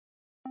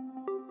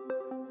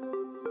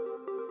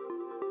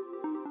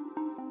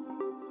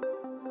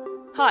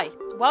Hi,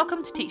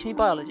 welcome to Teach Me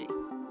Biology.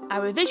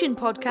 Our revision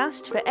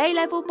podcast for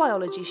A-level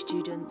biology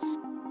students.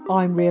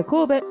 I'm Ria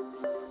Corbett.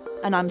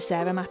 And I'm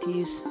Sarah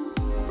Matthews.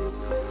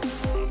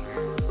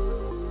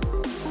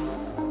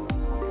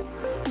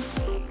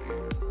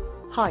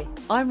 Hi,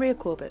 I'm Ria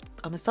Corbett.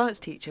 I'm a science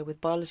teacher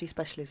with biology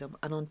specialism,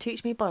 and on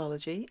Teach Me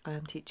Biology I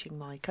am teaching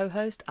my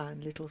co-host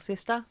and little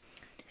sister,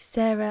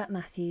 Sarah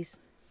Matthews.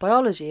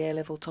 biology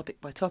A-level topic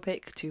by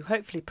topic to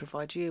hopefully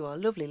provide you, our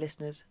lovely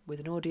listeners, with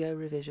an audio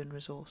revision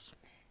resource.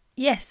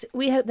 Yes,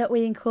 we hope that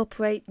we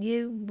incorporate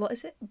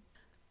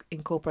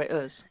Incorporate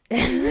us.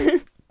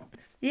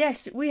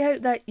 Yes, we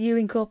hope that you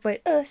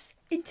incorporate us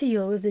into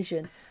your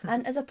revision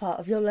and as a part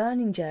of your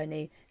learning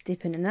journey.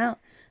 Dip in and out,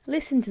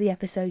 listen to the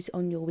episodes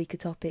on your weaker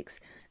topics,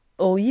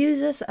 or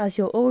use us as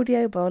your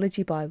audio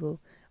biology Bible.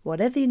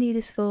 Whatever you need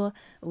us for,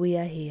 we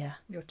are here.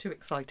 You're too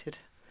excited.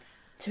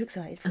 Too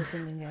excited for the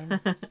singing game.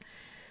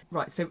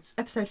 Right, so it's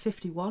episode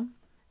 51,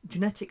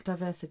 genetic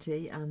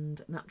diversity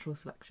and natural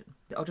selection.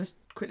 I'll just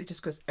quickly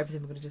discuss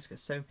everything we're going to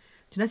discuss. So,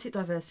 genetic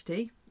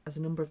diversity as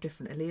a number of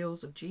different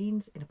alleles of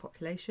genes in a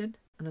population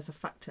and as a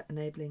factor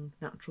enabling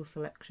natural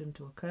selection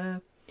to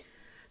occur.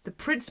 The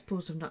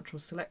principles of natural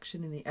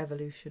selection in the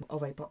evolution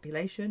of a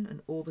population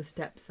and all the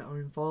steps that are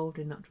involved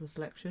in natural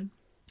selection.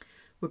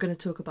 We're going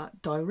to talk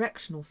about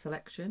directional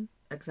selection,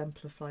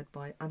 exemplified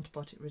by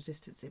antibiotic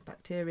resistance in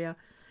bacteria,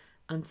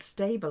 and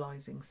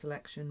stabilising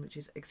selection, which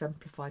is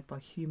exemplified by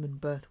human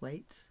birth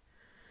weights.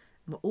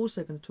 And we're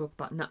also going to talk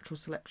about natural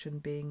selection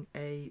being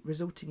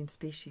resulting in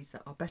species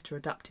that are better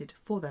adapted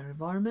for their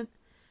environment,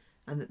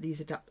 and that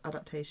these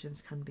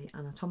adaptations can be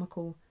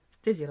anatomical,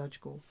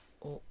 physiological,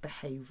 or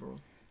behavioural.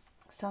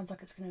 Sounds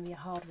like it's going to be a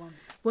hard one.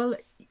 Well,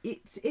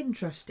 it's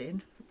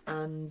interesting,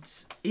 and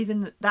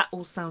even that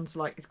all sounds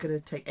like it's going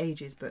to take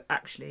ages, but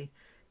actually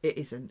it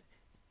isn't.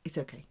 It's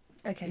okay.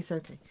 Okay. It's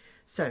okay.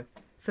 So,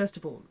 first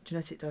of all,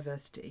 genetic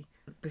diversity.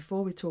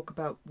 Before we talk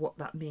about what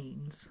that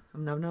means, I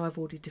know I've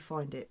already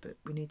defined it, but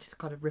we need to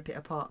kind of rip it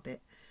apart a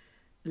bit.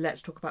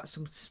 Let's talk about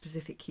some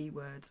specific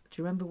keywords.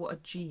 Do you remember what a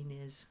gene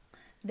is?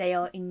 They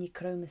are in your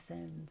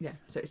chromosomes. Yeah,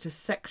 so it's a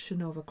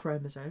section of a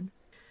chromosome.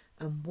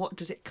 And what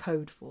does it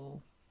code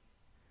for?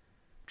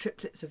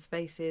 Triplets of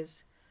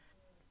bases.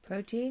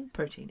 Protein?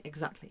 Protein,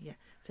 exactly, yeah.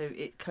 So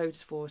it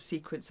codes for a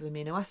sequence of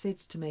amino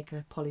acids to make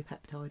a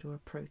polypeptide or a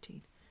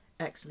protein.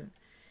 Excellent.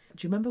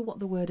 Do you remember what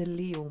the word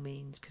allele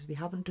means? Because we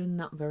haven't done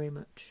that very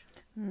much.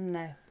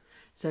 No.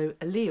 So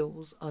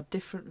alleles are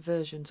different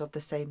versions of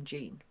the same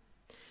gene.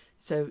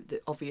 So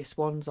the obvious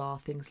ones are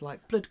things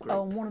like blood group.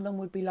 Oh, and one of them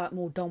would be like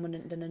more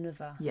dominant than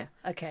another. Yeah.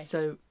 Okay.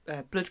 So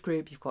blood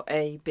group, you've got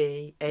A,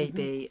 B,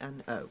 AB,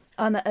 and O.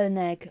 I'm an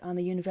O-neg. I'm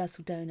a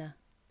universal donor.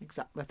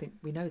 Exactly. I think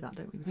we know that,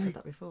 don't we? We've said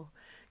that before.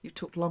 You've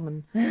talked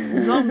long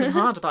and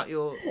hard about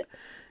your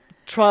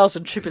trials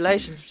and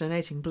tribulations of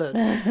donating blood.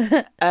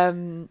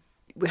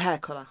 With hair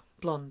colour,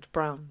 blonde,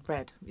 brown,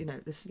 red. You know,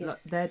 this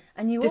Yes. they're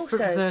And you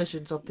different also,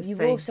 versions of the you've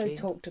same also gene.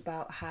 talked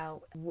about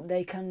how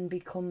they can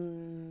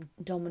become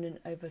dominant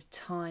over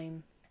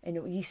time.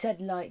 You said,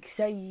 like,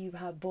 say you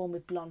have born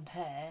with blonde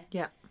hair.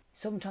 Yeah.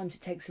 Sometimes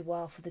it takes a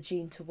while for the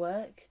gene to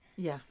work.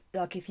 Yeah.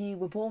 Like if you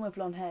were born with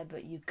blonde hair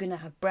but you're gonna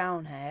have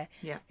brown hair,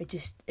 Yeah. the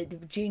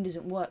gene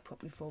doesn't work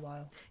properly for a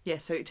while. Yeah,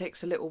 so it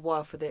takes a little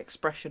while for the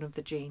expression of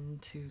the gene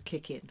to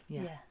kick in.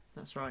 Yeah,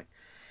 that's right.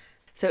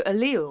 So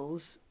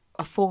alleles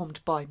are formed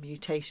by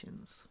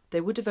mutations.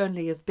 There would have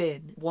only have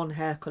been one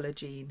hair colour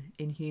gene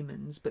in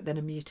humans, but then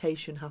a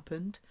mutation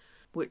happened,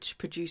 which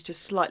produced a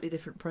slightly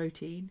different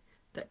protein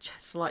that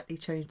slightly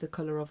changed the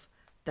colour of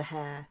the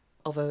hair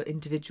of an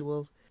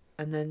individual,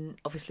 and then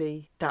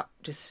obviously that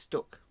just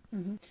stuck.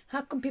 Mm-hmm.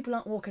 How come people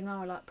aren't walking around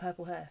with like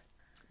purple hair?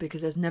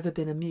 Because there's never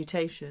been a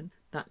mutation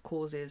that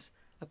causes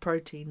a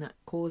protein that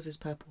causes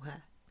purple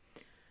hair.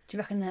 Do you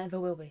reckon there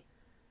ever will be?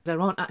 There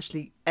aren't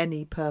actually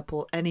any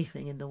purple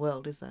anything in the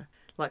world, is there?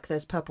 Like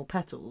there's purple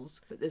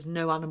petals, but there's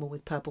no animal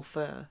with purple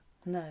fur.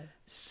 No.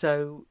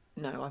 So,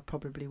 no, I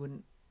probably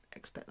wouldn't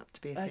expect that to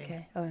be a thing.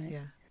 Okay, all right.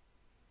 Yeah.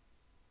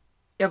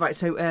 Yeah, right,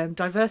 so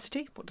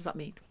diversity, what does that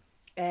mean?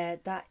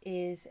 That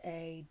is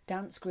a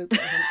dance group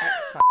with an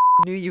X factor.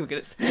 I knew you were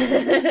going to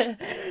say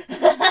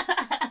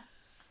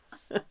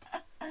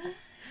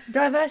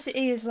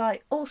Diversity is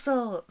like all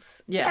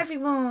sorts. Yeah.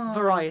 Everyone.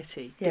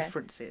 variety, Yeah.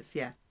 differences,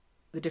 yeah.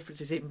 The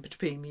differences even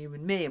between you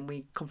and me, and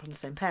we come from the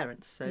same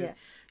parents, so, Yeah.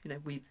 you know,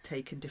 we've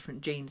taken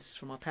different genes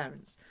from our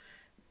parents.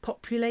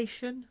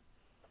 Population?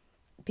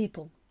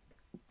 People.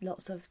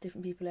 Lots of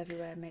different people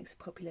everywhere makes a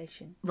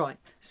population. Right,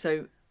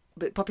 so,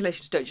 but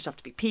populations don't just have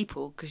to be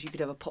people, because you could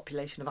have a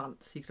population of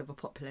ants, you could have a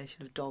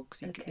population of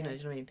dogs, you, could, you know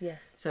what I mean?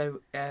 Yes.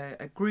 So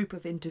a group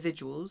of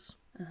individuals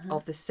Uh-huh.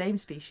 of the same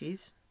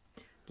species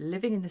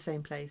living in the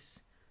same place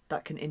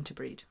that can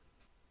interbreed.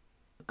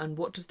 And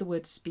what does the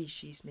word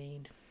species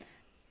mean?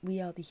 We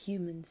are the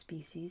human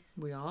species.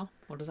 We are.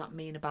 What does that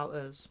mean about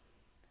us?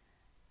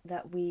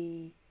 That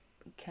we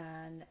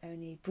can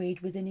only breed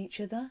within each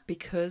other.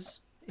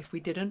 Because if we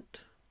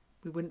didn't,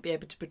 we wouldn't be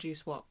able to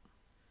produce what?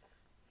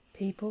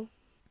 People.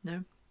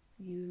 No?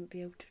 You wouldn't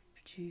be able to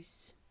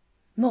produce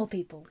more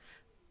people.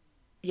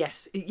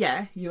 Yes,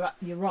 yeah, you're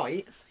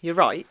right. You're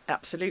right,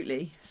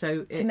 absolutely.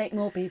 So To make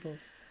more people.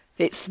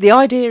 it's the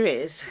idea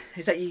is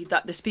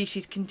that the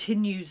species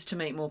continues to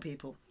make more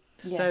people.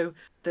 Yeah. So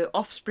the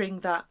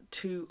offspring that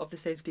two of the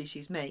same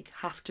species make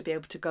have to be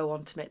able to go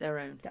on to make their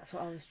own. That's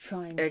what I was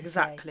trying to say.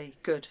 Exactly.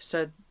 Good.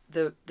 So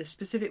the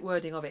specific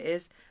wording of it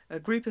is a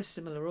group of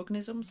similar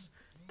organisms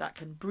that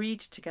can breed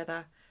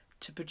together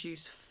to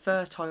produce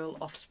fertile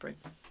offspring.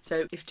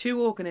 So if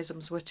two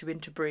organisms were to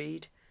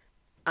interbreed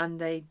and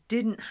they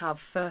didn't have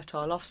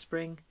fertile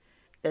offspring,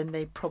 then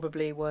they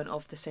probably weren't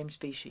of the same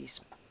species.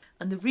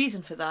 And the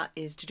reason for that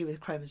is to do with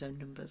chromosome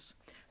numbers.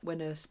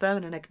 When a sperm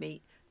and an egg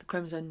meet, the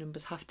chromosome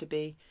numbers have to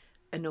be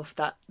enough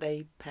that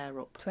they pair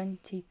up.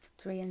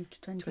 23 and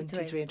 23.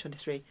 23 and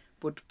 23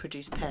 would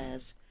produce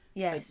pairs.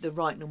 Yes. The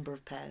right number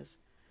of pairs.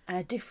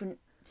 Different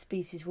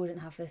species wouldn't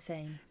have the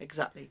same.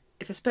 Exactly.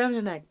 If a sperm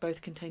and an egg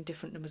both contain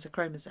different numbers of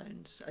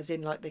chromosomes, as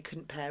in like they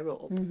couldn't pair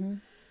up, Mm-hmm.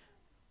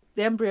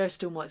 the embryo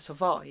still might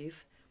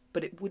survive,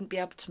 but it wouldn't be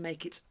able to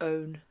make its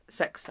own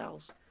sex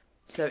cells.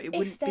 So it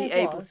wouldn't be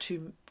able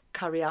to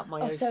carry out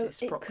meiosis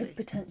so it properly. could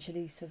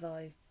potentially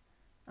survive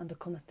and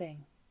become a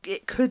thing.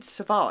 It could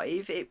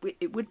survive.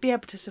 It would be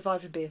able to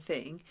survive and be a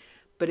thing,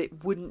 but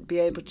it wouldn't be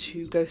able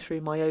to go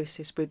through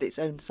meiosis with its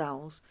own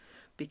cells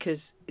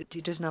because it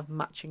doesn't have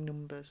matching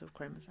numbers of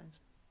chromosomes.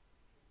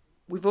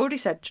 We've already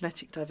said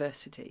genetic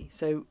diversity.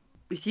 So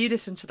if you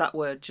listen to that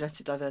word,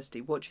 genetic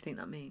diversity, what do you think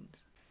that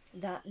means?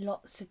 That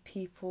lots of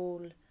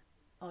people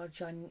are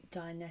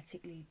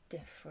genetically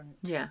different.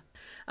 Yeah.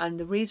 And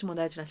the reason why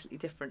they're genetically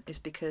different is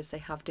because they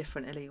have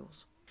different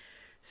alleles.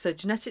 So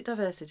genetic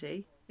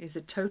diversity is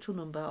the total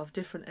number of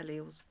different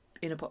alleles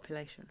in a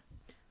population.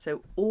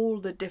 So all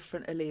the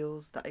different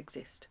alleles that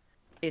exist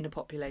in a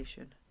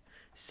population.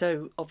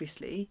 So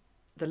obviously,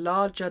 the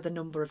larger the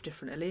number of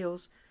different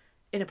alleles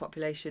in a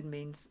population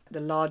means the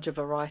larger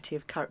variety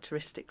of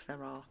characteristics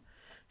there are.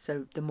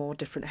 So the more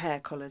different hair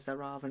colours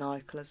there are and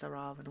eye colours there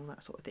are and all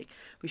that sort of thing.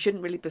 We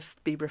shouldn't really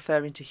be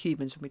referring to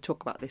humans when we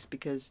talk about this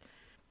because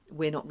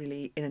we're not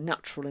really in a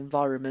natural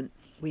environment.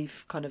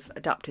 We've kind of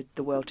adapted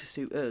the world to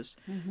suit us.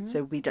 Mm-hmm.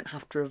 So we don't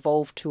have to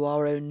evolve to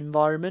our own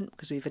environment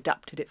because we've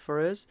adapted it for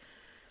us.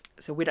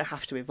 So we don't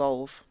have to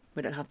evolve.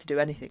 We don't have to do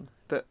anything.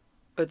 But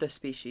other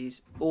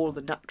species, all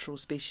the natural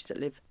species that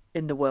live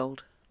in the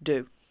world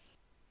do.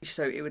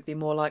 So it would be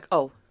more like,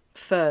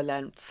 fur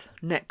length,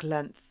 neck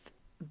length,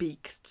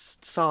 beak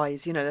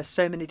size. You know, there's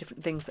so many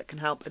different things that can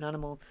help an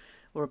animal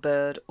or a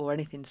bird or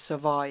anything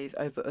survive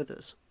over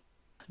others.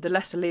 The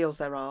less alleles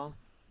there are,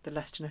 the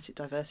less genetic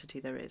diversity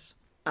there is.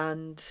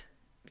 And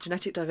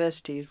genetic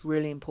diversity is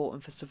really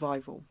important for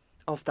survival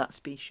of that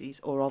species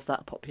or of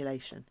that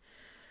population.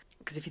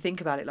 Because if you think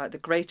about it, like the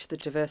greater the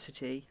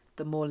diversity,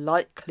 the more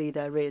likely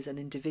there is an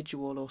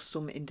individual or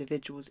some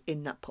individuals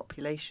in that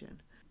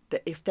population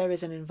that if there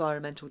is an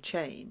environmental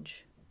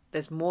change,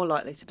 there's more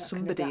likely to be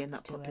somebody in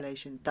that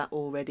population that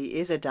already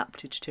is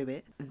adapted to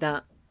it,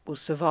 that will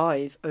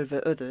survive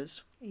over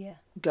others,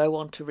 go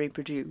on to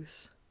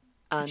reproduce.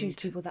 And produce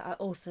people that are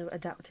also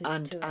adapted to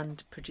it.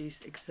 And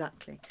produce,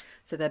 exactly.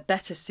 So they're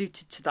better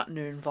suited to that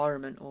new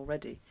environment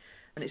already.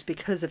 And it's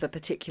because of a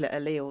particular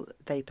allele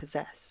they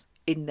possess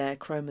in their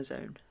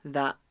chromosome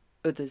that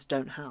others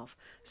don't have.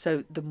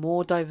 So the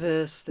more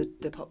diverse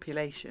the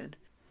population,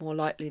 more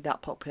likely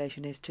that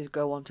population is to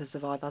go on to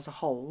survive as a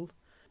whole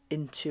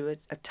into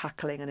a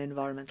tackling an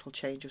environmental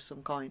change of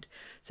some kind.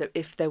 So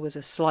if there was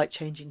a slight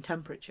change in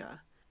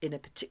temperature in a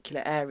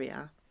particular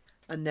area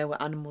and there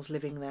were animals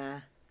living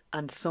there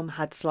and some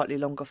had slightly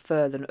longer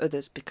fur than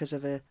others because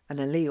of an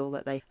allele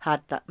that they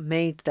had that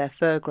made their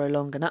fur grow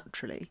longer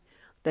naturally,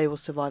 they will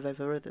survive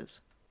over others.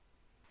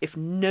 If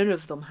none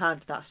of them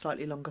had that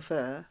slightly longer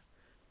fur,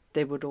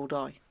 they would all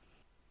die.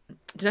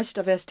 Genetic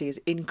diversity is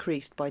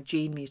increased by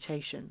gene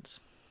mutations,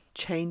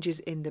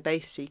 changes in the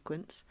base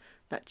sequence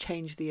that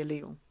change the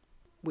allele,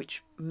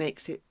 which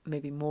makes it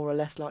maybe more or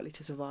less likely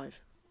to survive.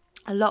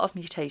 A lot of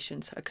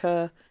mutations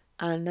occur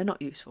and they're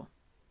not useful.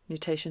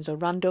 Mutations are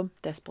random,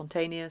 they're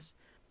spontaneous.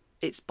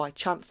 It's by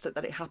chance that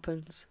it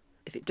happens.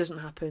 If it doesn't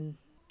happen,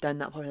 then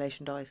that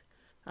population dies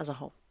as a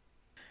whole.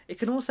 It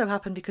can also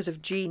happen because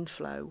of gene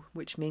flow,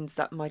 which means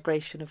that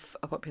migration of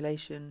a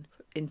population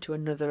into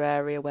another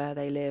area where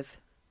they live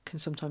can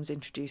sometimes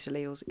introduce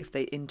alleles. If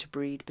they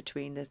interbreed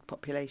between the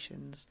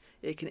populations,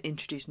 it can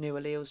introduce new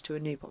alleles to a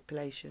new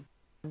population.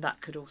 And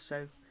that could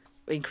also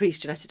increase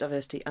genetic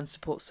diversity and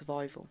support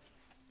survival.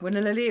 When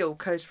an allele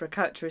codes for a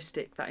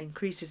characteristic that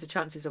increases the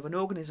chances of an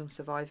organism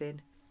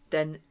surviving,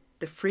 then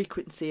the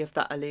frequency of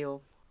that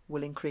allele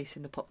will increase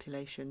in the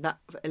population. That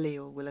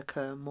allele will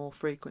occur more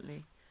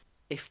frequently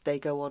if they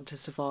go on to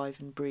survive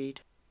and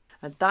breed.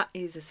 And that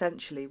is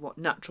essentially what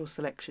natural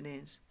selection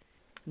is.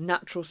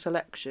 Natural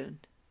selection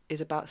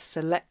is about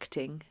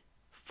selecting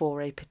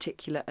for a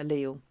particular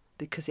allele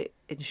because it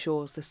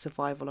ensures the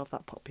survival of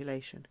that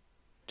population.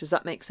 Does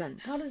that make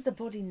sense? How does the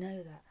body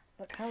know that?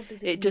 Like, how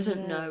does it It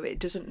doesn't know. It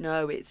doesn't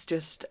know. It's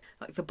just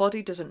like the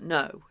body doesn't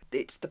know.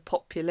 It's the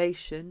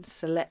population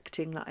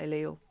selecting that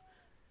allele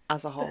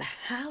as a whole. But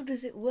how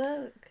does it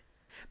work?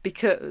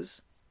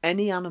 Because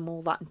Any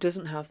animal that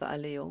doesn't have that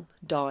allele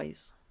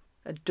dies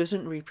and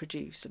doesn't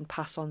reproduce and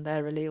pass on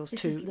their alleles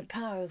This is the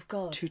power of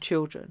God. to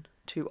children,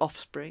 to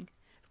offspring.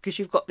 Because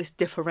you've got this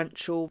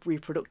differential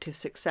reproductive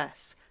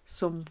success.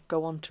 Some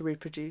go on to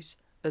reproduce,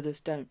 others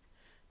don't.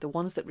 The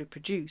ones that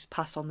reproduce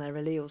pass on their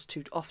alleles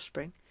to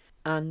offspring.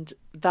 And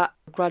that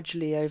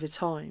gradually over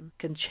time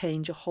can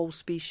change a whole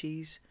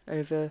species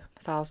over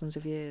thousands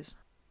of years.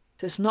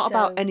 So it's not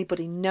about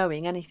anybody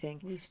knowing anything.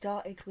 We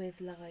started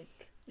with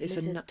like It's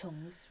lizard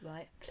tongues,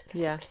 right?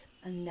 Yeah.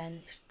 And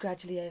then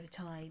gradually over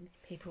time,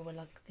 people were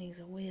like,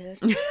 things are weird.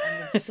 And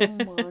then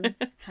someone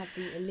had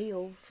the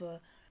allele for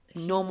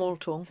Normal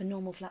tongue. for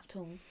normal flat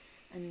tongue,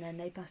 and then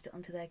they passed it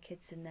on to their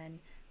kids, and then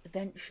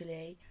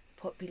eventually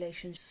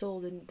population saw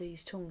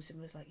these tongues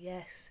and was like,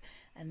 yes,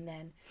 and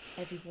then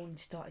everyone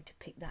started to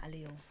pick that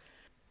allele.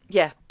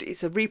 Yeah,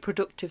 it's a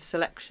reproductive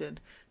selection.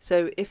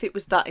 So if it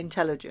was that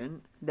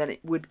intelligent, then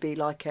it would be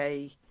like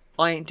I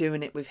ain't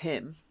doing it with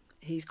him.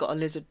 He's got a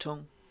lizard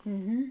tongue.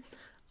 Mm-hmm.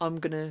 I'm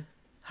going to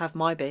have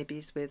my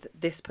babies with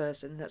this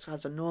person that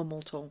has a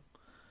normal tongue.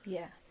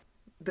 Yeah.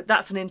 But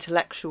that's an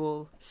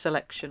intellectual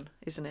selection,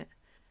 isn't it?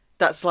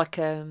 That's like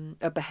a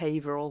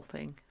behavioural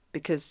thing,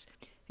 because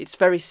it's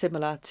very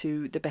similar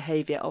to the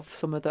behaviour of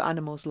some other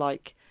animals,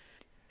 like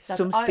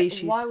some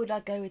species. Why would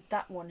I go with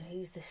that one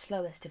who's the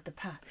slowest of the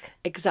pack?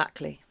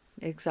 Exactly.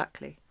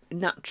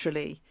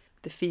 Naturally,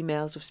 the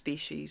females of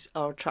species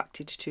are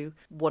attracted to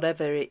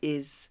whatever it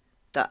is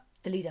that...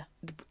 The leader.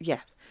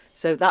 Yeah.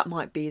 So that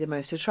might be the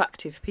most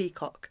attractive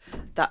peacock.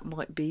 That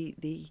might be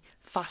the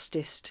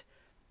fastest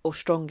or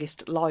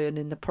strongest lion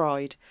in the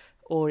pride.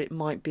 Or it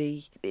might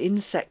be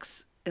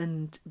insects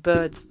and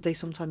birds. They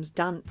sometimes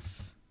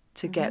dance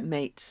to get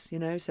mates, you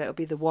know. So it'll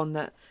be the one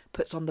that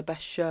puts on the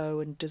best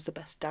show and does the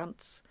best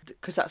dance.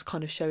 Because that's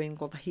kind of showing,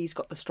 well, he's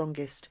got the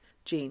strongest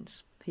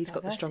genes. He's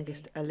got the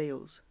strongest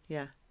alleles.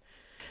 Yeah.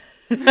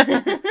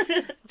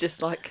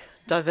 Just like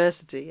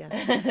diversity,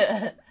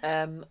 yeah.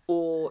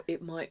 Or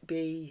it might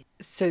be,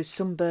 so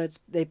some birds,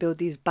 they build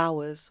these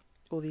bowers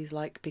or these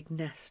like big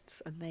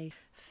nests, and they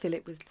fill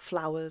it with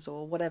flowers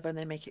or whatever, and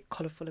they make it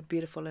colourful and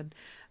beautiful, and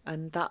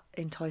that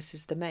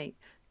entices the mate.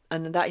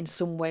 And that in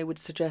some way would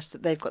suggest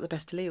that they've got the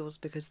best alleles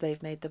because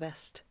they've made the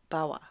best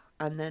bower.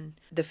 And then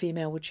the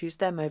female would choose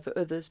them over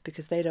others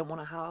because they don't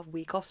want to have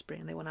weak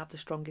offspring. They want to have the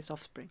strongest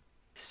offspring.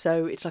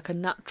 So it's like a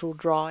natural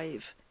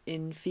drive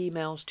in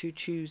females to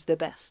choose the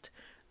best.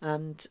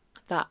 And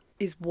that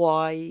is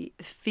why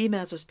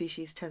females of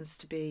species tends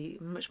to be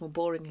much more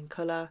boring in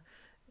colour,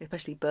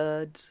 especially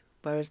birds,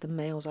 whereas the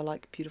males are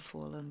like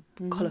beautiful and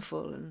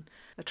colourful and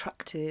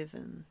attractive,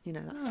 and you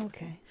know, that's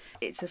okay.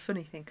 It's a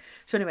funny thing.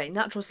 So anyway,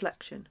 natural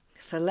selection,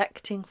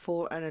 selecting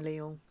for an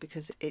allele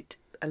because it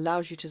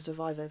allows you to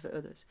survive over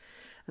others.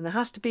 And there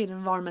has to be an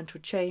environmental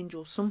change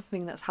or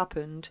something that's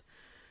happened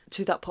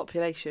to that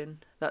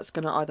population that's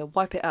going to either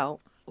wipe it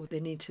out or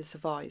they need to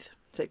survive.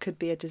 So it could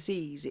be a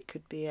disease, it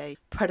could be a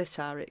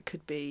predator, it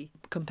could be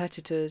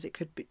competitors, it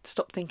could be...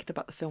 Stop thinking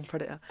about the film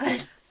Predator.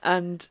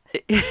 And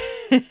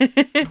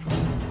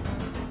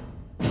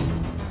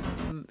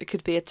it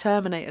could be a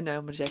Terminator, no,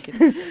 I'm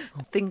joking.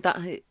 Thing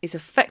that is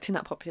affecting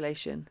that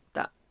population,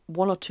 that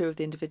one or two of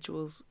the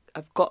individuals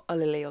have got a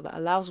allele that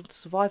allows them to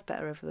survive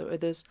better over the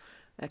others,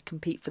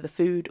 compete for the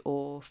food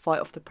or fight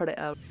off the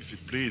predator. If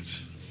it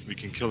bleeds, we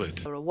can kill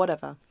it. Or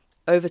whatever.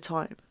 Over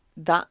time,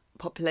 that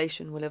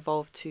population will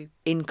evolve to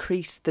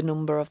increase the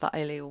number of that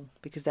allele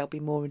because there'll be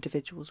more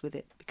individuals with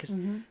it, because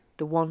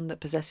the one that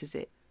possesses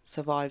it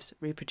survives,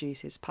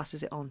 reproduces,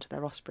 passes it on to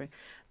their offspring.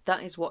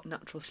 That is what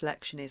natural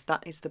selection is.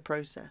 That is the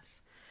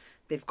process.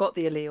 They've got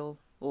the allele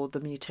or the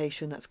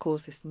mutation that's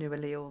caused this new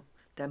allele.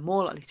 They're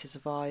more likely to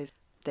survive.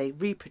 They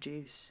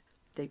reproduce.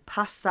 They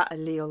pass that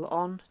allele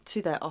on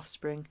to their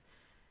offspring.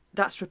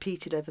 That's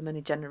repeated over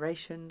many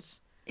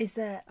generations. Is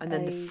there and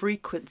then the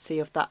frequency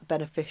of that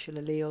beneficial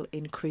allele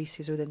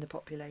increases within the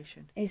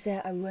population. Is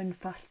there a run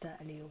faster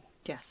allele?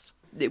 Yes.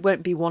 It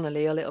won't be one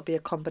allele, it'll be a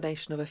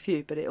combination of a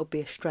few, but it'll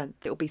be a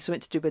strength. It'll be something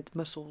to do with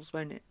muscles,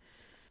 won't it?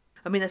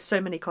 I mean, there's so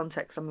many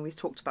contexts. I mean, we've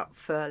talked about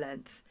fur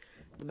length.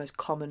 The most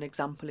common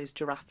example is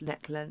giraffe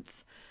neck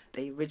length.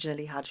 They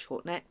originally had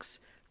short necks.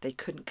 They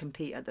couldn't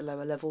compete at the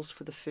lower levels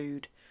for the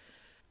food.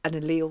 An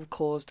allele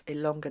caused a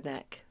longer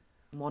neck.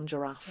 One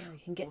giraffe,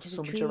 so can get or to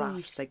some the trees.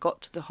 giraffes, they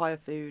got to the higher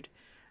food.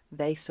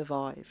 They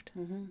survived.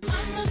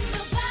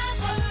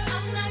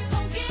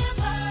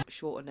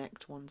 Shorter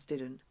necked ones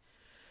didn't.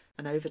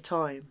 And over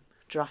time,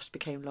 giraffes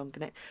became longer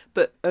necked.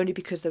 But only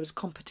because there was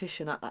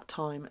competition at that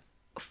time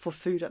for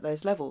food at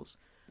those levels.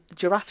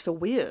 Giraffes are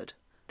weird.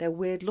 They're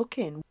weird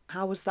looking.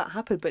 How has that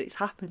happened? But it's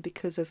happened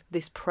because of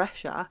this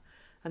pressure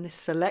and this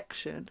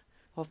selection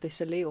of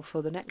this allele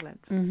for the neck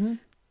length. Mm-hmm.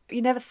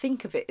 You never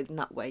think of it in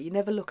that way. You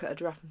never look at a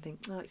giraffe and think,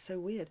 oh, it's so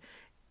weird.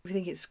 We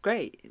think it's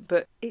great,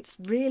 but it's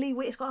really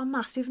weird. It's got a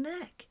massive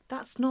neck.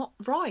 That's not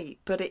right,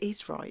 but it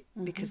is right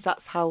because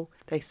that's how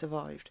they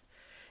survived.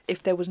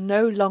 If there was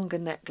no longer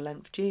neck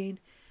length gene,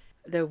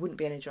 there wouldn't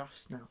be any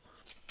giraffes now.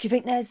 Do you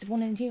think there's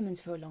one in humans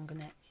for a longer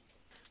neck?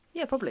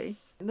 Yeah, probably.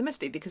 There must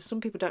be, because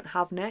some people don't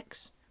have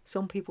necks.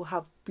 Some people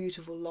have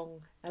beautiful,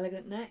 long,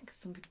 elegant necks.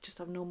 Some people just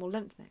have normal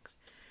length necks.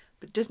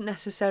 But it doesn't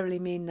necessarily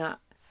mean that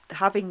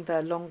having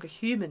the longer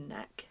human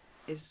neck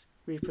is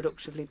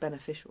reproductively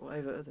beneficial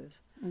over others.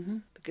 Mm-hmm.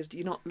 Because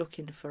you're not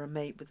looking for a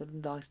mate with a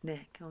nice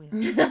neck, are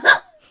you?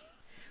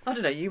 I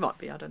don't know, you might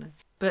be, I don't know.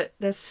 But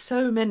there's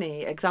so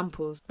many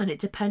examples, and it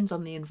depends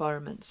on the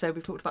environment. So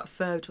we've talked about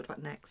fur, we've talked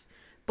about necks.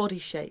 Body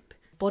shape.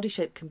 Body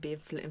shape can be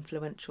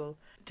influential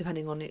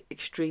depending on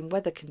extreme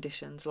weather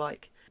conditions.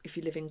 Like if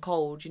you live in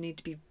cold, you need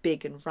to be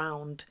big and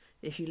round.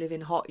 If you live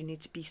in hot, you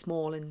need to be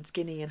small and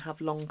skinny and have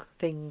long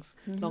things,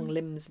 long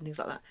limbs and things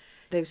like that.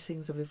 Those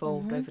things have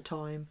evolved over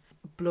time.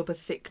 Blubber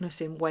thickness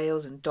in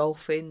whales and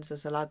dolphins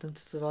has allowed them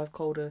to survive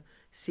colder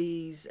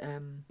seas.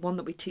 One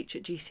that we teach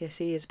at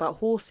GCSE is about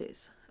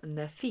horses and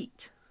their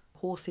feet.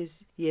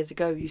 Horses years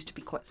ago used to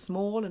be quite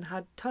small and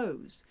had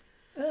toes.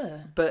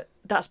 But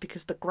that's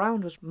because the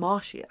ground was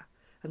marshier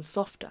and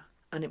softer,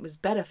 and it was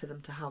better for them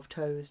to have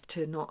toes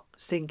to not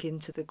sink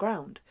into the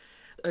ground.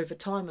 Over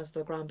time, as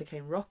the ground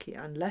became rockier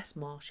and less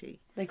marshy,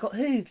 They got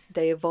hooves.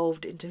 they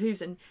evolved into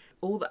hooves, and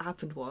all that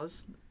happened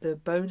was the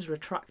bones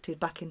retracted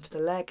back into the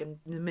leg and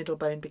the middle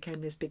bone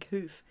became this big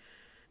hoof.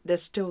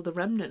 There's still the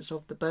remnants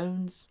of the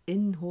bones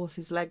in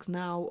horses' legs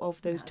now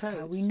of those That's toes.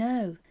 how we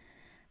know.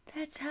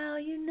 That's how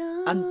you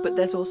know. But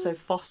there's also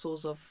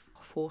fossils of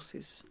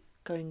horses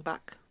going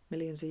back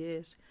millions of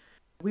years.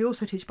 We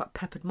also teach about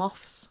peppered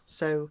moths,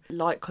 so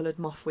light-coloured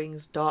moth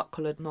wings,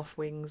 dark-coloured moth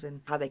wings,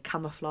 and how they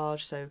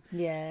camouflage. So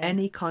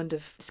any kind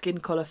of skin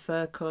colour,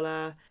 fur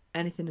colour,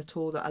 anything at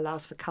all that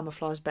allows for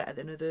camouflage better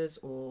than others,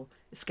 or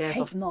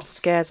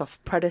scares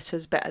off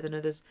predators better than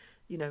others,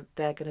 you know,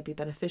 they're going to be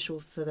beneficial.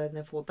 So then,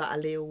 therefore, that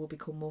allele will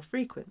become more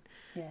frequent.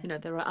 Yeah. You know,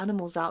 there are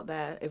animals out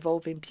there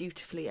evolving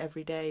beautifully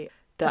every day.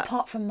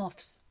 Apart from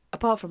moths,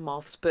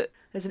 but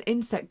there's an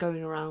insect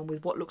going around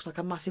with what looks like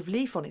a massive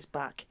leaf on its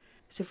back.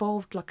 It's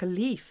evolved like a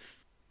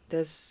leaf.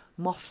 There's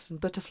moths and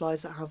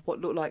butterflies that have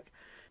what look like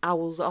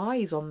owls'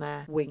 eyes on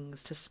their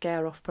wings to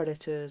scare off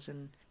predators,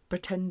 and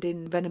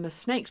pretending venomous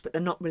snakes, but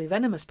they're not really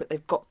venomous, but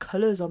they've got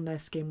colours on their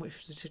skin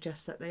which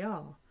suggest that they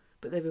are.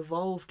 But they've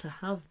evolved to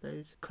have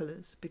those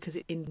colours because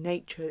in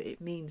nature it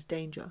means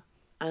danger.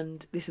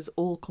 And this has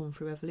all come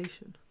through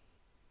evolution.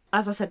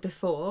 As I said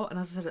before, and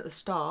as I said at the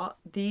start,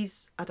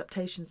 these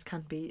adaptations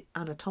can be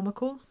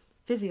anatomical,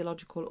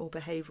 physiological or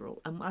behavioural,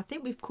 and I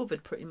think we've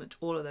covered pretty much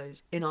all of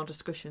those in our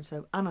discussion.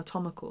 So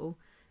anatomical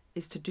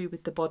is to do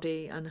with the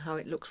body and how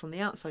it looks from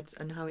the outside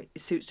and how it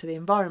suits to the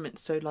environment.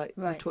 So like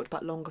we talked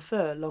about longer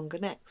fur, longer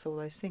necks, all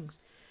those things.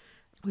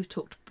 We've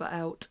talked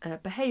about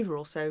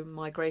behavioural, so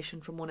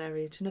migration from one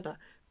area to another,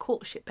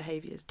 courtship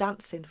behaviours,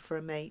 dancing for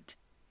a mate.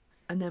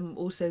 And then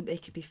also they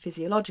could be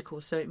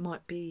physiological, so it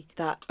might be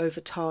that over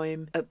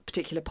time a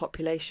particular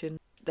population,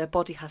 their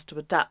body has to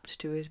adapt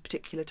to a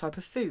particular type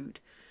of food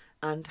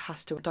and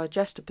has to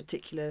digest a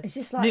particular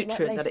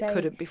nutrient that it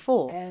couldn't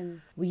before.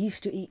 We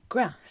used to eat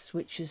grass,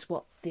 which is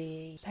what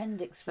the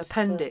appendix was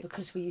for,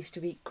 because we used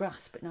to eat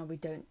grass, but now we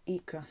don't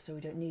eat grass, so we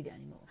don't need it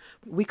anymore.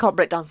 We can't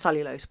break down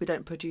cellulose. We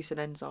don't produce an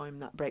enzyme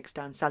that breaks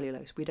down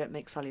cellulose. We don't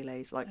make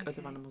cellulase like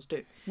other animals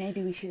do.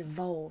 Maybe we should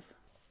evolve.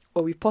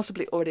 Or we've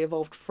possibly already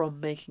evolved from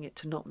making it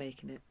to not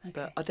making it,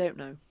 but I don't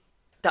know.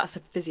 That's a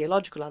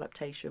physiological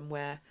adaptation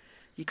where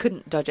you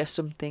couldn't digest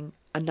something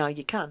and now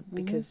you can,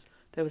 because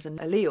there was an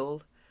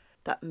allele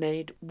that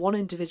made one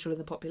individual in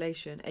the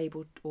population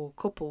able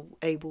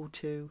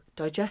to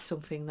digest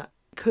something that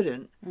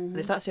couldn't. And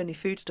if that's the only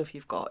foodstuff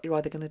you've got, you're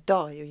either going to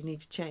die or you need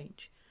to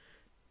change.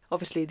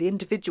 Obviously, the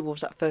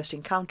individuals that first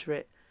encounter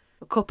it,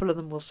 a couple of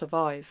them will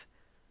survive.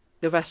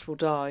 The rest will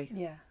die.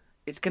 Yeah.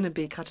 It's going to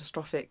be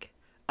catastrophic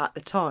at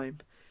the time,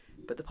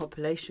 but the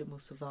population will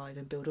survive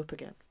and build up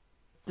again.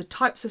 The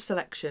types of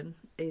selection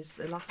is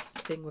the last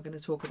thing we're going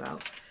to talk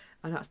about,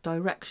 and that's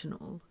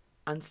directional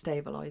and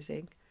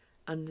stabilising.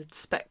 And the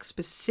spec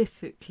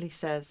specifically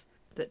says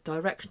that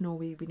directional,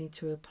 we need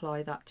to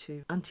apply that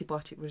to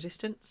antibiotic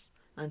resistance,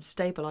 and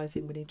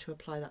stabilising, we need to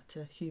apply that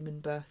to human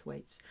birth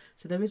weights.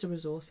 So there is a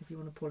resource if you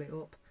want to pull it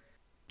up.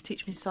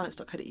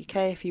 teachmescience.co.uk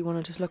if you want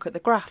to just look at the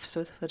graphs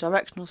with the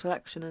directional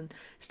selection and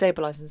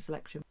stabilising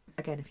selection.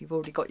 Again, if you've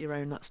already got your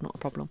own, that's not a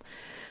problem.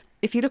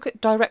 If you look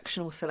at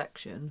directional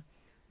selection,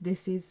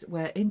 this is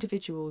where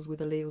individuals with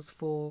alleles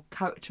for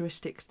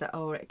characteristics that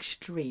are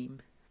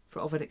extreme,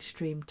 of an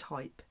extreme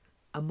type,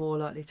 are more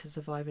likely to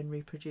survive and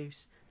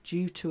reproduce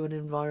due to an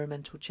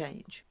environmental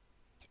change.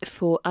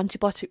 For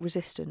antibiotic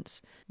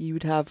resistance, you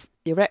would have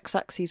your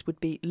x-axis would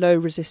be low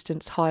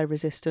resistance, high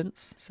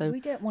resistance. So we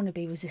don't want to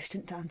be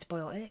resistant to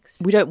antibiotics.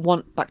 We don't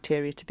want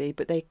bacteria to be,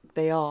 but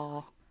they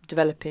are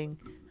developing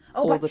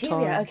all bacteria. the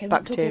time. Okay, we're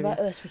not talking about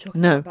us, we're talking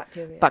no, about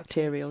bacteria.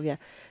 Bacterial, yeah.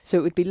 So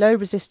it would be low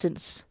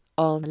resistance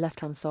on the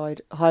left-hand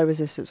side, high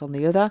resistance on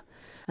the other,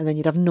 and then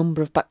you'd have a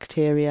number of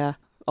bacteria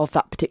of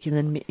that particular,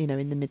 in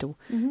the middle.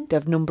 You'd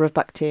have a number of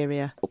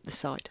bacteria up the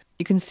side.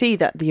 You can see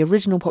that the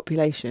original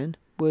population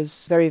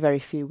was very, very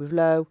few with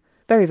low,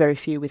 very, very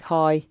few with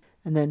high,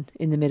 and then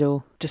in the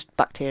middle, just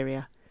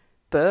bacteria.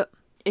 But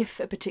if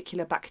a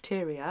particular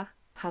bacteria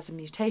has a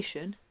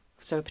mutation,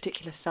 So a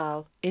particular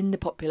cell in the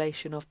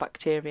population of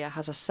bacteria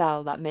has a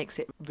cell that makes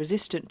it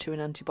resistant to an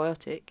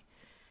antibiotic,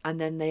 and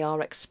then they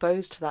are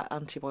exposed to that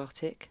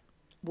antibiotic.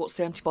 What's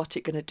the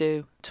antibiotic going to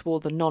do to all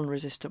the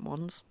non-resistant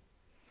ones?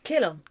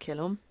 Kill them. Kill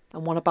them.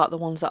 And what about the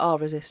ones that are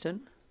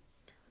resistant?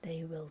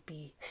 They will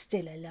be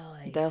still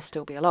alive. They'll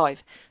still be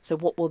alive. So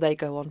what will they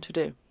go on to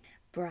do?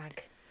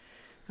 Brag.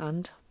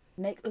 And?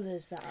 Make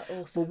others that are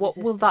also Well, what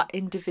resistant. will that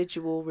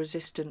individual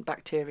resistant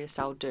bacteria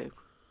cell do?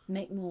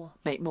 Make more.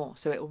 Make more.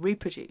 So it will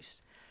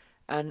reproduce.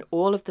 And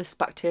all of the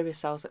bacteria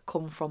cells that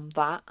come from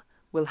that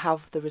will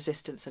have the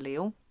resistance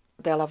allele.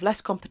 They'll have less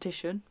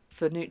competition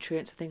for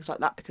nutrients and things like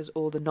that because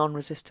all the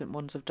non-resistant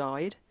ones have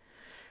died.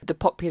 The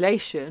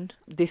population,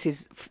 this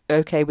is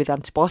okay with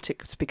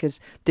antibiotics because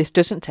this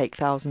doesn't take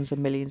thousands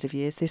and millions of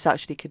years. This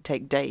actually could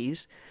take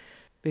days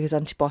because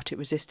antibiotic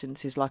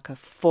resistance is like a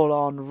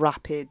full-on,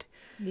 rapid,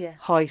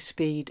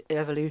 high-speed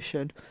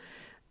evolution.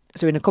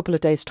 So in a couple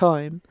of days'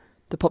 time,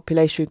 the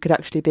population could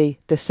actually be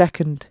the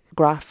second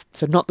graph,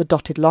 so not the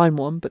dotted line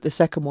one, but the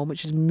second one,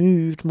 which has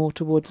moved more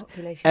towards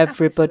Population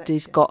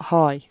everybody's after got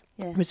high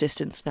selection.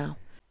 resistance now.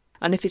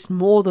 And if it's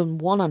more than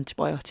one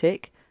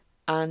antibiotic,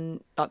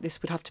 and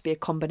this would have to be a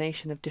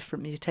combination of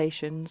different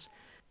mutations,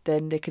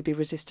 then they could be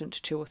resistant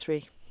to 2 or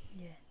 3.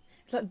 Yeah.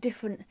 It's like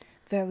different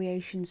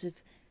variations of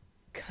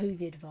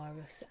COVID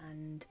virus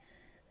and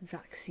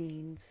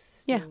vaccines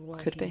still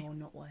working could be. or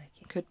not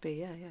working. Could be,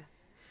 yeah.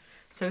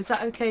 So is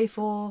that okay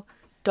for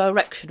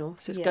directional?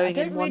 So it's going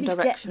in one I don't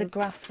really direction. get the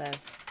graph though.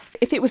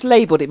 If it was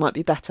labelled, it might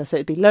be better. So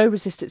it'd be low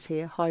resistance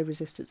here, high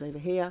resistance over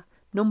here,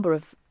 number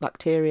of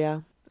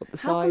bacteria up the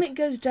How side. come it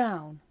goes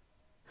down?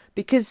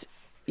 Because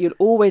you'll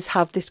always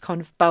have this kind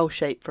of bell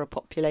shape for a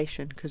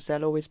population because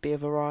there'll always be a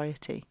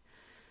variety.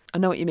 I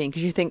know what you mean,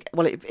 because you think,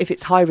 well, if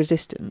it's high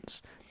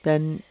resistance,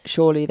 then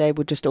surely they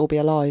would just all be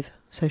alive.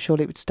 So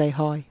surely it would stay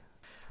high.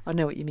 I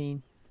know what you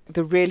mean.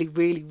 The really,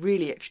 really,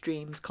 really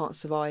extremes can't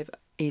survive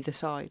either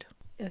side.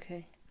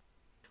 Okay.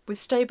 With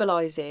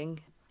stabilising,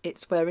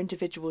 it's where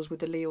individuals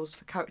with alleles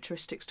for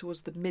characteristics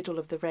towards the middle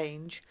of the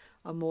range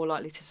are more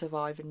likely to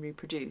survive and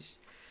reproduce.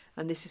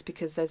 And this is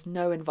because there's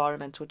no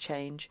environmental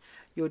change.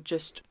 You're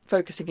just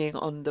focusing in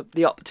on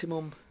the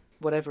optimum,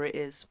 whatever it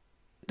is.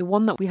 The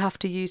one that we have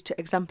to use to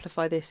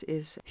exemplify this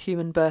is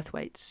human birth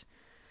weights.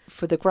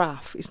 For the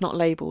graph, it's not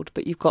labelled,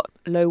 but you've got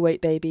low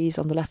weight babies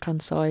on the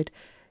left-hand side,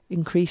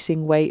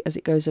 increasing weight as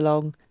it goes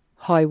along,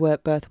 high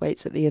birth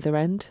weights at the other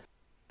end.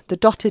 The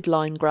dotted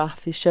line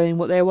graph is showing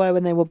what they were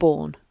when they were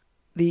born.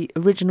 The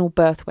original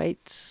birth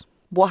weights,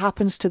 what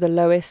happens to the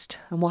lowest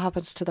and what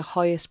happens to the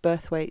highest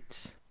birth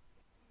weights.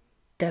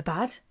 They're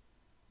bad?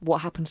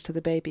 What happens to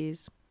the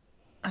babies?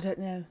 I don't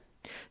know.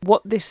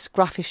 What this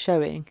graph is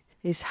showing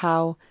is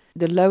how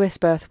the lowest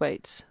birth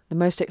weights, the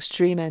most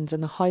extreme ends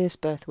and the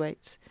highest birth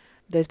weights,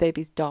 those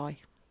babies die.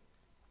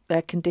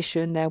 Their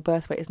condition, their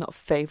birth weight is not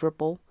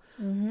favourable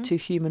to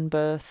human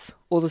birth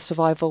or the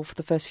survival for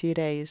the first few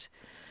days.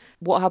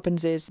 What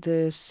happens is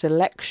the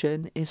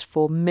selection is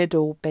for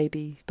middle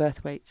baby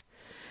birth weights.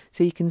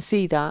 So you can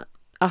see that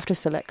after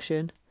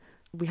selection,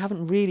 we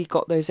haven't really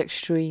got those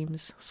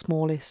extremes,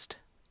 smallest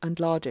and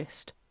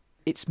largest.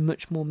 It's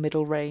much more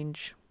middle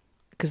range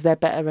because they're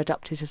better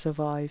adapted to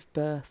survive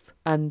birth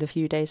and the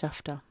few days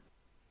after.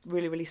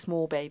 Really, really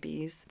small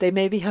babies, they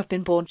maybe have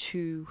been born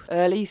too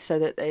early so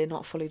that they're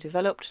not fully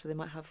developed, so they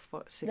might have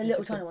The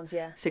little tiny ones,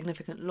 yeah.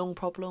 significant lung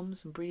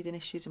problems and breathing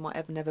issues and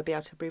might never be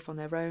able to breathe on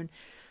their own.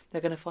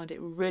 They're going to find it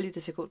really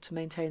difficult to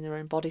maintain their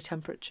own body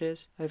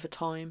temperatures over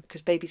time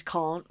because babies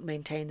can't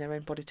maintain their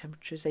own body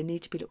temperatures. They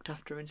need to be looked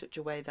after in such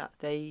a way that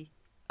they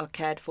are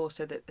cared for,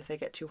 so that if they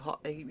get too hot,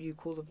 you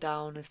cool them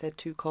down. If they're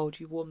too cold,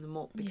 you warm them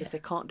up because they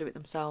can't do it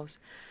themselves.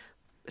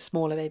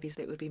 Smaller babies,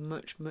 it would be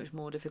much, much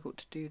more difficult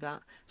to do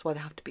that. That's why they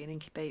have to be in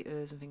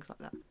incubators and things like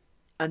that.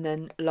 And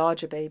then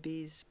larger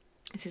babies,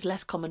 this is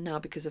less common now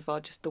because of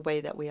just the way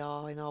that we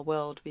are in our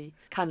world. We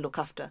can look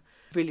after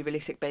really,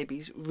 really sick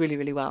babies really,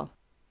 really well.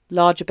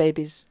 Larger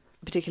babies,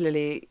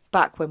 particularly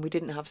back when we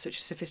didn't have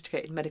such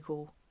sophisticated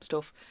medical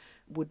stuff,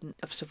 wouldn't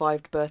have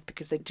survived birth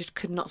because they just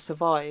could not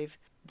survive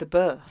the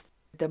birth.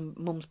 Their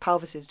mum's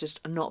pelvises just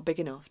are not big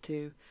enough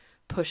to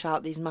push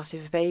out these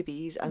massive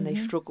babies, and they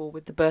struggle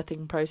with the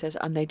birthing process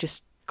and they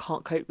just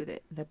can't cope with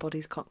it. Their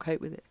bodies can't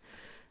cope with it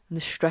and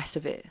the stress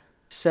of it.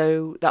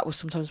 So that was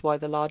sometimes why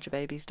the larger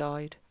babies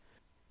died.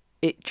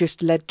 It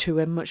just led to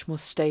a much more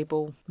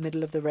stable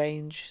middle of the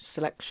range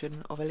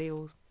selection of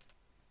alleles.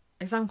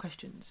 Exam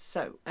questions.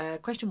 So,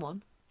 question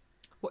 1.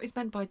 What is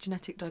meant by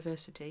genetic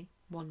diversity?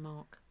 1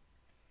 mark.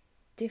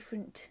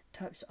 Different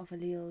types of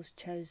alleles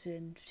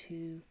chosen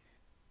to...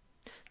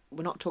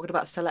 We're not talking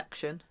about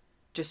selection,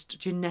 just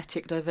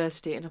genetic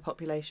diversity in a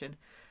population.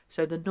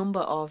 So the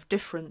number of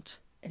different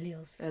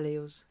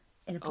alleles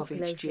in a of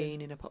population. each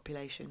gene in a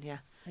population. Yeah.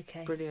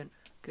 Okay. Brilliant.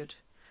 Good.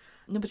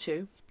 Number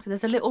 2. So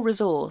there's a little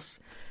resource.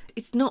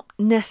 It's not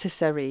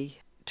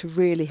necessary to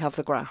really have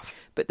the graph,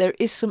 but there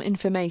is some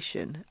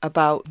information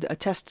about a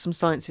test some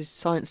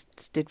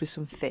science did with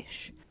some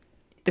fish.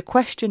 The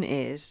question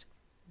is,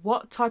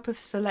 What type of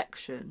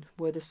selection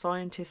were the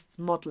scientists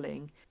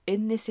modelling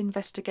in this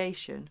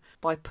investigation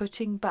by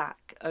putting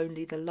back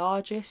only the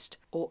largest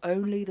or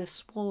only the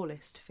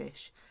smallest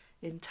fish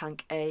in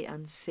tank A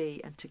and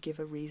C, and to give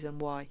a reason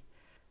why?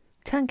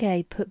 Tank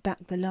A put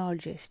back the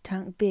largest.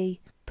 Tank B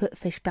put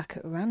fish back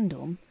at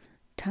random.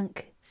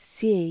 Tank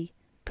C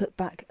put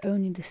back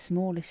only the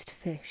smallest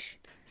fish.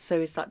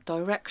 So is that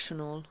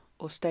directional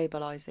or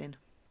stabilising?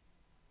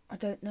 I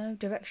don't know.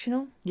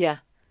 Directional? Yeah.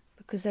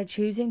 Because they're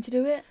choosing to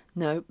do it?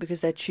 No,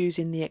 because they're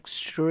choosing the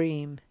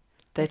extreme.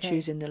 They're Okay.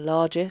 choosing the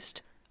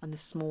largest and the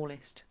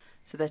smallest.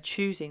 So they're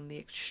choosing the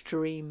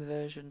extreme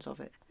versions of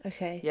it.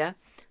 Okay. Yeah?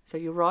 So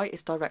you're right,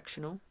 it's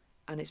directional.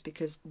 And it's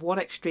because one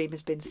extreme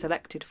has been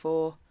selected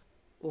for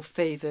or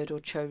favoured or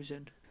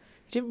chosen.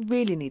 You didn't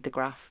really need the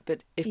graph,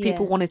 but if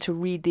people Yeah. wanted to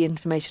read the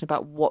information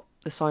about what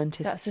the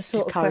scientists That's the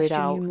sort of carried question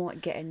out, you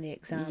might get in the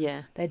exam.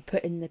 Yeah. They'd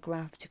put in the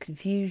graph to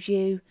confuse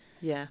you.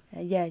 yeah,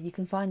 Yeah, you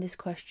can find this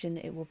question.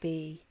 It will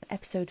be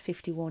episode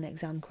 51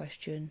 exam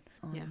question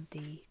on Yeah.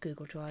 the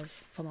Google Drive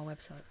from our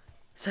website.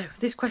 So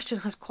this question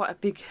has quite a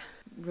big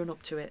run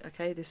up to it,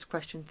 okay? This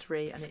question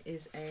 3, and it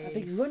is A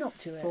big run up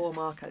to it. 4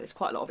 marker. There's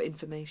quite a lot of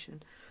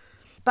information.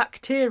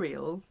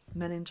 Bacterial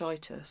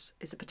meningitis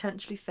is a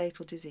potentially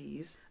fatal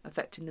disease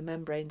affecting the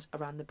membranes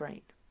around the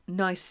brain.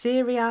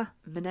 Neisseria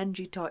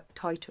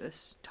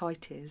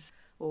meningitidis,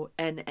 or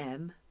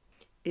NM,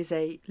 is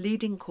a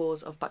leading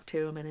cause of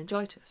bacterial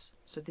meningitis.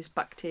 So this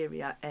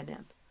bacteria,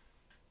 NM.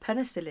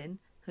 Penicillin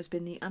has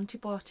been the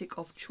antibiotic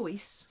of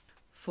choice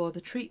for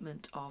the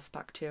treatment of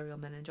bacterial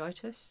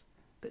meningitis,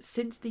 but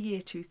since the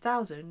year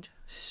 2000,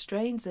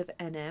 strains of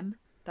NM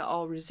that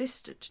are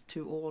resistant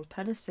to all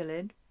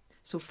penicillin,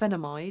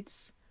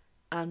 sulfonamides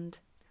and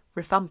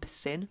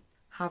rifampicin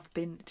have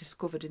been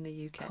discovered in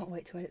the UK. Can't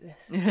wait to edit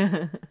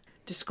this.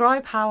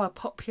 Describe how a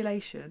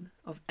population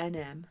of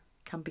NM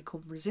can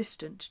become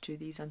resistant to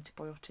these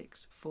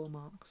antibiotics. 4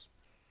 marks.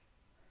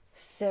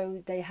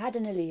 So they had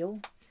an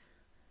allele.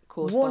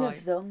 Caused One by,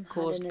 of them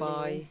caused had an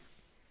by. allele.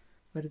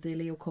 Where did the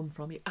allele come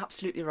from? You're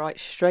absolutely right.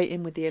 Straight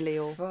in with the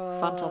allele. From-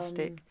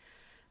 Fantastic.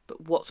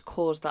 But what's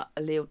caused that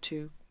allele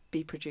to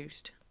be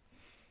produced?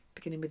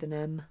 Beginning with an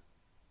M.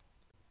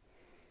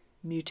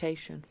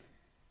 Mutation.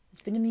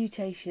 There's been a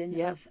mutation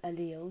Yep. of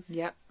alleles.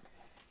 Yep.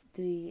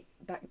 The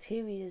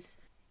bacterias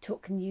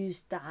took and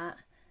used that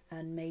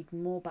and made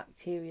more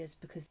bacterias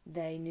because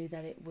they knew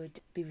that it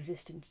would be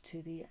resistant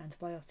to the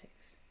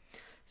antibiotics.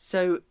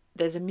 So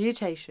there's a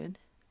mutation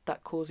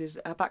that causes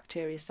a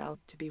bacteria cell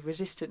to be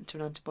resistant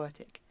to an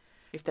antibiotic.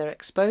 If they're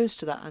exposed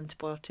to that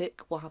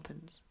antibiotic, what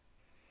happens?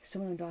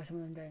 Some of them die, some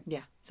of them don't.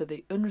 Yeah. So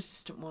the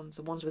unresistant ones,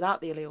 the ones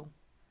without the allele,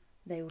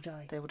 They will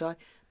die. they will die.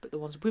 But the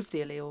ones with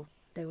the allele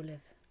They will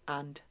live.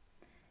 and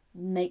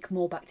Make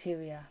more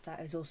bacteria that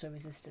is also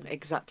resistant.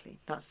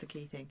 exactly, that's the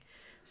key thing.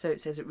 So it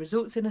says it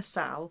results in a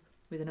cell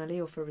with an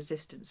allele for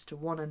resistance to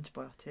one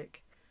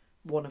antibiotic,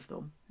 one of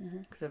them,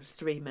 because there was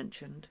 3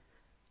 mentioned.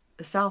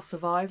 The cell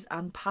survives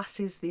and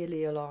passes the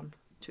allele on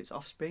to its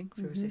offspring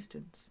for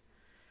resistance.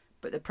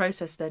 But the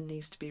process then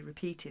needs to be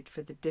repeated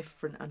for the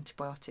different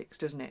antibiotics,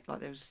 doesn't it? Like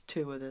there was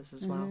 2 others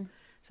as well.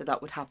 So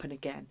that would happen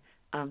again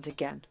and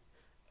again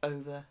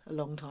over a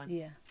long time.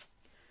 Yeah.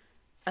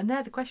 And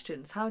they're the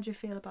questions. How do you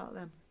feel about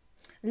them?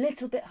 A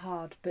little bit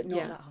hard, but not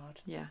Yeah. that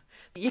hard. Yeah.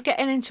 You're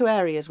getting into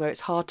areas where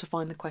it's hard to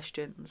find the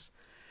questions.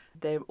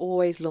 They're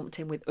always lumped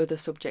in with other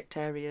subject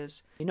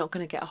areas. You're not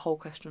going to get a whole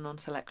question on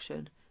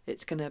selection.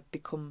 It's going to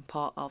become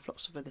part of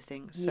lots of other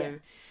things. So Yeah.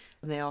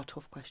 and they are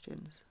tough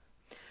questions.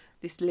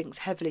 This links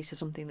heavily to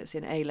something that's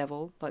in A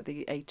level, like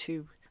the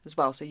A2 as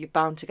well. So you're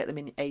bound to get them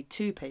in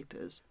A2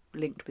 papers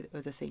linked with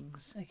other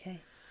things. Okay.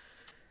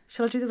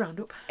 Shall I do the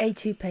roundup?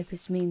 A2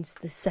 papers means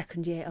the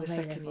second year of The A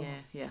second level.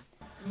 year, yeah.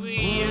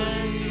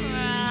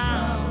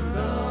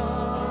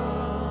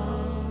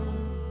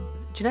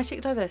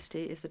 Genetic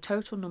diversity is the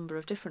total number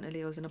of different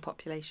alleles in a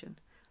population.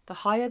 The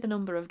higher the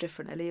number of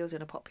different alleles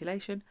in a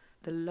population,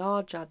 the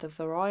larger the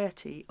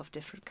variety of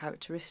different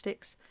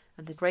characteristics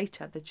and the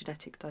greater the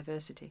genetic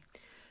diversity,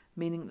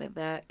 meaning that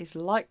there is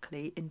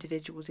likely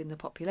individuals in the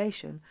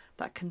population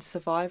that can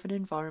survive an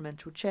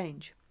environmental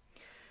change.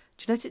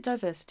 Genetic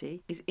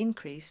diversity is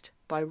increased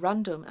by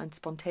random and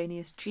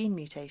spontaneous gene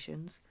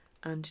mutations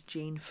and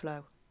gene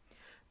flow,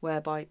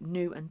 whereby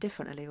new and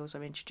different alleles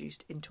are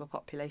introduced into a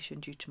population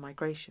due to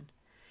migration.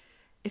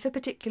 If a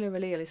particular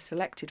allele is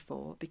selected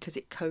for because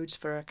it codes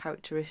for a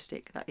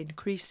characteristic that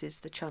increases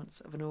the chance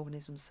of an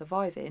organism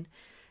surviving,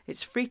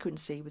 its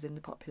frequency within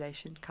the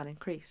population can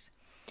increase.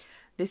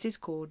 This is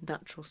called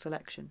natural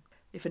selection.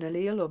 If an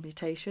allele or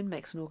mutation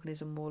makes an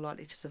organism more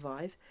likely to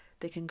survive,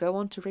 they can go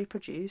on to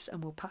reproduce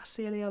and will pass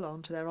the allele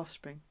on to their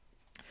offspring.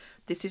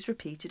 This is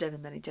repeated over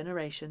many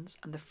generations,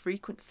 and the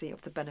frequency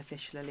of the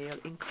beneficial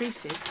allele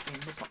increases in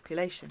the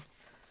population.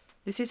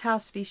 This is how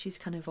species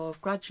can evolve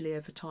gradually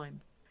over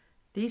time.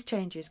 These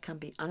changes can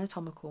be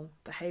anatomical,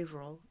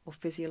 behavioural, or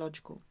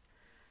physiological.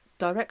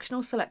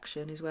 Directional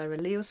selection is where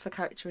alleles for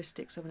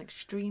characteristics of an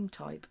extreme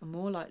type are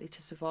more likely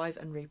to survive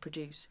and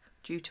reproduce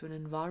due to an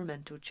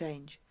environmental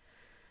change.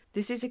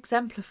 This is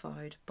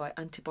exemplified by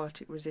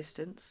antibiotic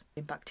resistance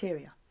in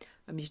bacteria.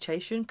 A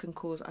mutation can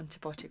cause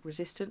antibiotic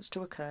resistance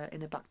to occur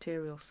in a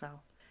bacterial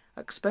cell.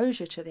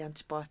 Exposure to the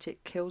antibiotic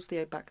kills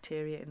the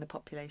bacteria in the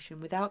population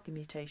without the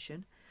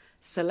mutation,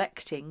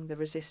 selecting the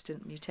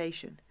resistant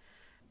mutation,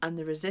 and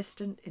the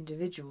resistant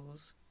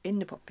individuals in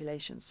the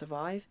population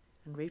survive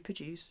and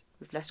reproduce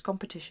with less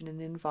competition in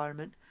the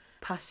environment,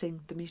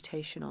 passing the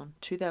mutation on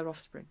to their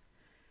offspring.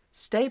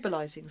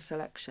 Stabilising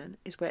selection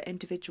is where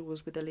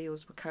individuals with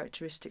alleles with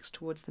characteristics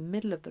towards the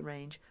middle of the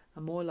range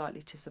are more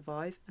likely to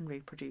survive and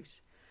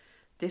reproduce.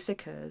 This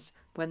occurs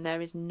when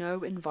there is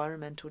no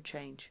environmental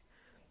change.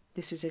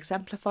 This is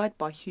exemplified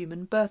by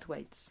human birth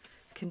weights.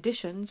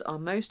 Conditions are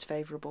most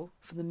favourable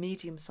for the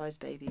medium-sized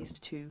babies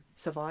to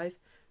survive,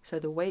 so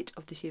the weight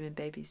of the human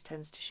babies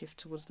tends to shift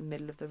towards the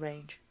middle of the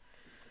range.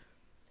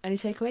 Any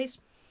takeaways?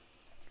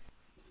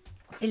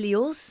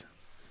 Alleles,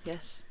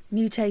 Yes.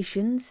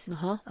 mutations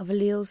Uh-huh. of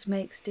alleles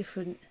makes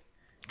different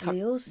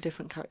alleles.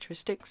 Different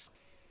characteristics.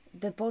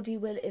 The body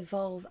will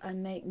evolve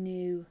and make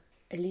new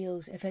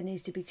alleles if there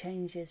needs to be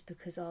changes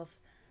because of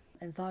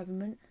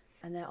environment.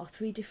 And there are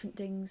 3 different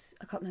things,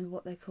 I can't remember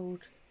what they're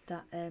called,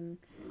 that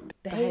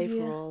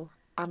behaviour, Behavioural,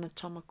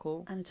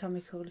 anatomical,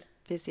 anatomical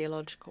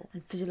physiological.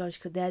 and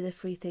physiological. They're the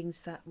 3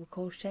 things that will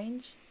cause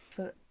change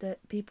for the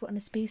people and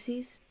the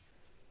species.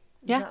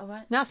 Is Yeah. that all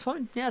right? That's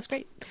fine. Yeah, that's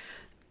great.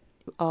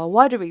 Our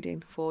wider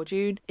reading for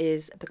June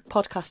is the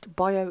podcast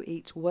Bio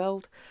Eats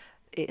World.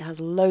 It has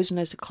loads and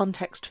loads of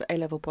context for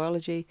A-level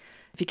biology.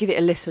 If you give it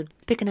a listen,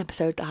 pick an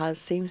episode that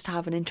seems to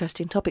have an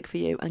interesting topic for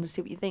you and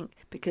see what you think,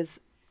 because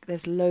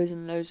there's loads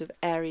and loads of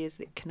areas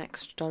that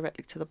connects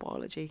directly to the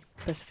biology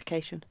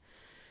specification.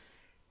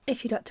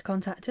 If you'd like to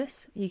contact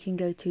us, you can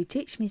go to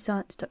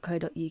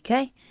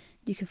teachmescience.co.uk.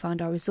 You can find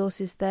our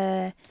resources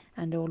there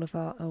and all of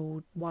our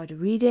old wider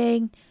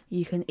reading.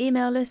 You can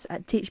email us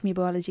at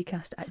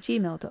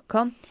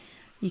teachmebiologycast@gmail.com.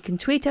 You can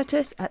tweet at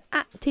us at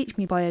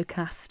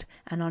 @teachmebiocast,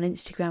 and on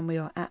Instagram we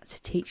are at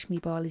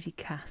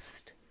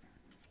teachmebiologycast.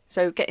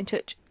 So get in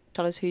touch.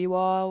 Tell us who you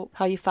are,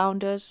 how you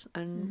found us,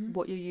 and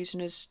what you're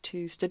using us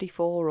to study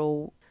for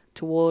or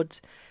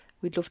towards.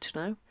 We'd love to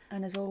know.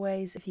 And as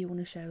always, if you want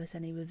to show us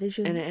any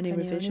revision, Any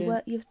revision.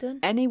 work you've done,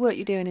 Any work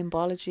you're doing in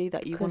biology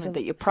that you because want,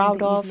 that you're something proud you've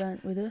of,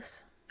 learnt with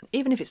us,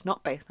 even if it's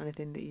not based on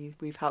anything that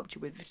we've helped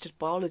you with, if it's just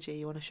biology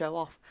you want to show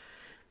off,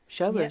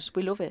 show Yeah. us.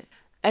 We love it.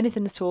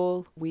 Anything at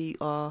all, we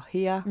are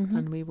here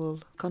and we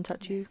will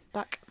contact you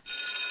back.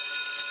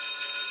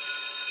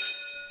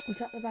 was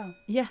that the bell?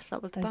 Yes,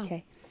 that was the bell.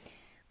 Okay.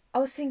 I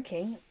was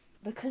thinking,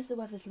 because the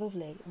weather's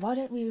lovely, why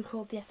don't we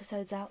record the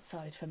episodes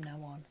outside from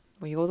now on?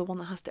 Well, you're the one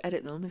that has to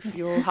edit them. If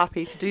you're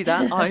happy to do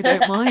that, I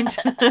don't mind.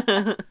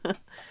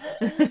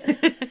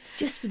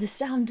 Just with the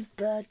sound of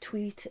bird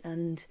tweet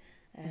and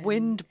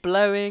Wind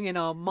blowing in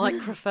our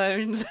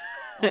microphones.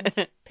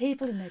 and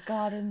people in their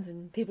gardens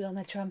and people on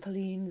their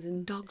trampolines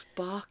and Dogs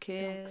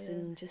barking. dogs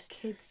and just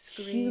kids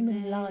screaming.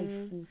 human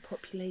life and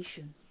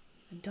population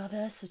and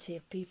diversity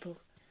of people.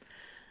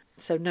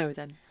 So no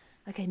then.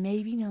 Okay,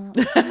 maybe not.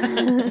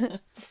 The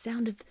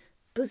sound of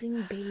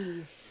buzzing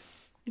bees.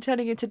 You're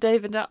turning into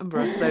David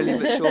Attenborough slowly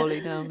but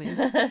surely now.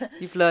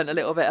 You've learnt a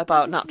little bit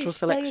about I natural just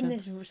stay selection. in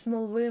this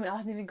small room. It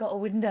hasn't even got a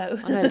window.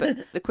 I know, but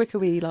the quicker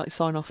we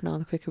sign off now,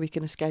 the quicker we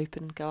can escape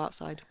and go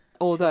outside.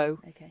 Although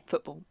Okay.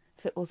 football.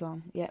 Football's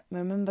on. Yeah.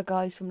 Remember,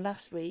 guys, from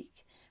last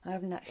week, I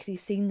haven't actually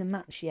seen the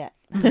match yet.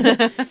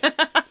 And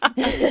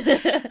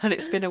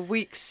it's been a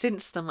week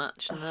since the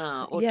match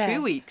now, or Yeah.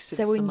 2 weeks since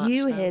So the when match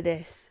you now. hear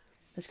this,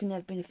 there's going to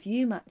have been a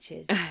few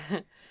matches.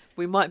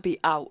 We might be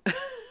out.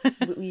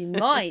 But we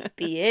might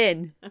be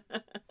in.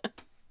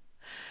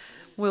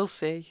 We'll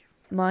see.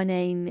 My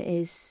name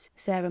is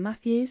Sarah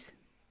Matthews.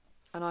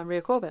 And I'm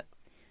Rhea Corbett.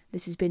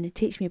 This has been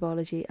Teach Me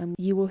Biology, and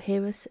you will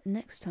hear us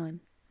next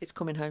time. It's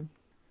coming home.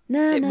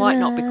 No, It no, might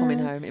no. not be coming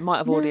home. It might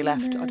have already No,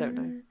 left. no. I don't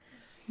know.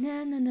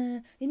 No, no,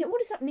 no. You know, what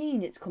does that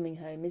mean, it's coming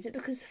home? Is it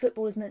because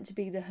football is meant to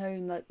be the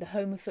home, like the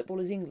home of football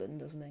is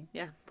England or something?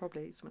 Yeah,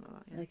 probably something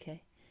like that. Yeah.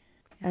 Okay.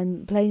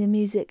 And play the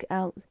music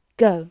out.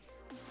 Go.